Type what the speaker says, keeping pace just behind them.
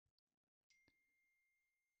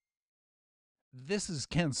This is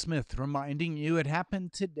Ken Smith reminding you it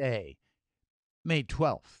happened today, May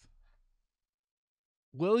 12th.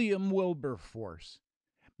 William Wilberforce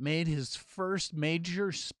made his first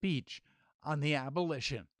major speech on the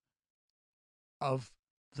abolition of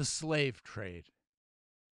the slave trade.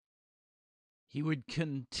 He would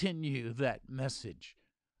continue that message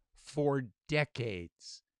for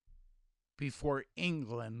decades before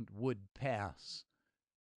England would pass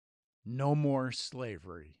no more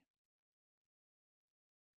slavery.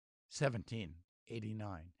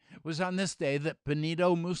 1789. It was on this day that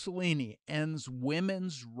Benito Mussolini ends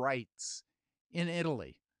women's rights in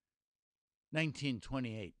Italy.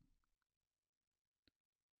 1928.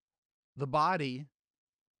 The body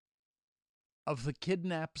of the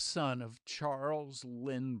kidnapped son of Charles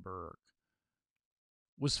Lindbergh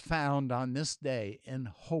was found on this day in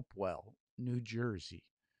Hopewell, New Jersey,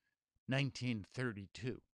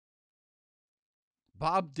 1932.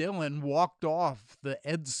 Bob Dylan walked off the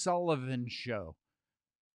Ed Sullivan Show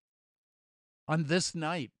on this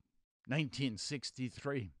night,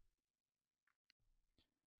 1963.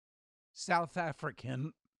 South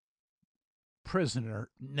African prisoner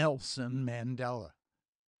Nelson Mandela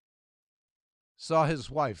saw his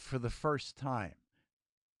wife for the first time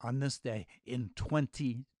on this day in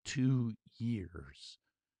 22 years,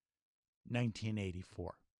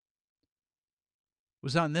 1984. It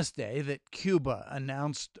was on this day that Cuba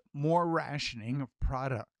announced more rationing of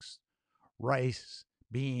products, rice,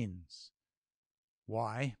 beans.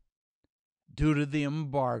 Why? Due to the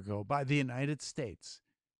embargo by the United States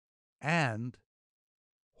and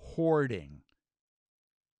hoarding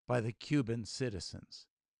by the Cuban citizens.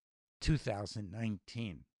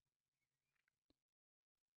 2019.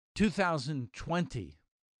 2020.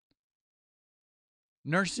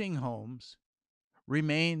 Nursing homes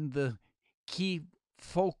remain the key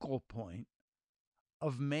focal point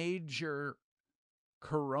of major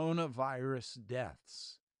coronavirus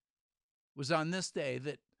deaths. It was on this day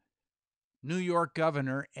that New York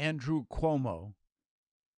Governor Andrew Cuomo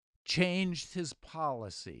changed his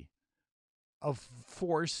policy of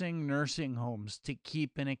forcing nursing homes to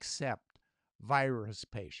keep and accept virus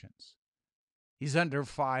patients. He's under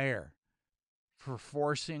fire for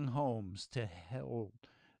forcing homes to hold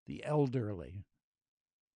the elderly,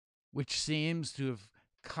 which seems to have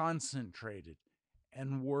concentrated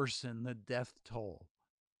and worsened the death toll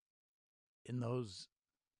in those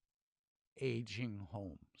aging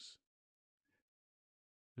homes.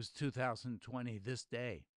 It was 2020, this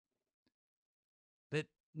day, that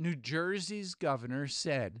New Jersey's governor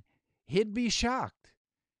said he'd be shocked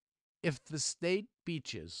if the state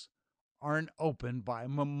beaches aren't open by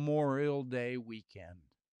Memorial Day weekend.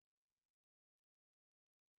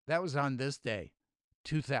 That was on this day,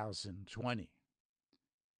 2020.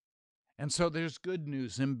 And so there's good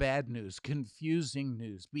news and bad news, confusing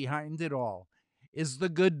news. Behind it all is the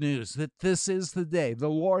good news that this is the day the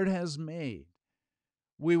Lord has made.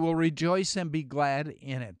 We will rejoice and be glad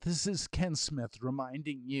in it. This is Ken Smith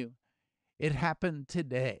reminding you it happened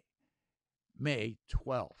today, May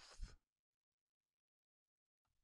 12th.